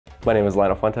My name is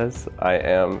Leonel Fuentes. I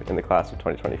am in the class of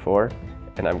 2024,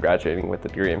 and I'm graduating with a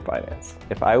degree in finance.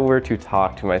 If I were to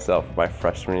talk to myself my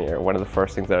freshman year, one of the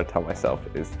first things that I tell myself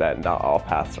is that not all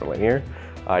paths are linear.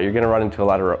 You're going to run into a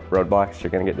lot of roadblocks,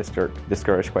 you're going to get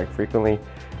discouraged quite frequently,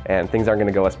 and things aren't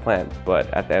going to go as planned.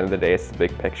 But at the end of the day, it's the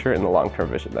big picture and the long-term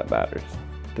vision that matters.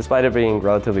 Despite it being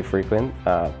relatively frequent,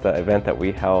 the event that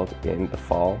we held in the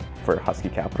fall for Husky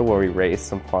Capital, where we raised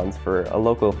some funds for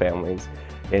local families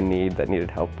in need that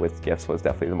needed help with gifts, was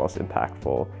definitely the most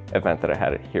impactful event that I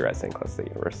had here at St. Cloud State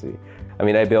University. I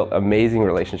mean, I built amazing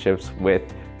relationships with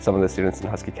some of the students in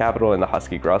Husky Capital and the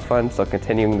Husky Growth Fund, so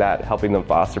continuing that, helping them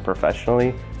foster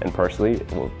professionally and personally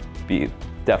will be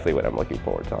definitely what I'm looking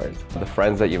forward towards. The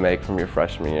friends that you make from your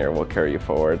freshman year will carry you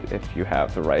forward if you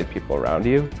have the right people around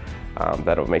you.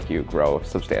 That'll make you grow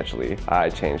substantially. I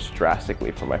changed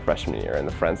drastically from my freshman year, and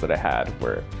the friends that I had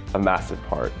were a massive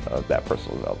part of that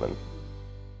personal development.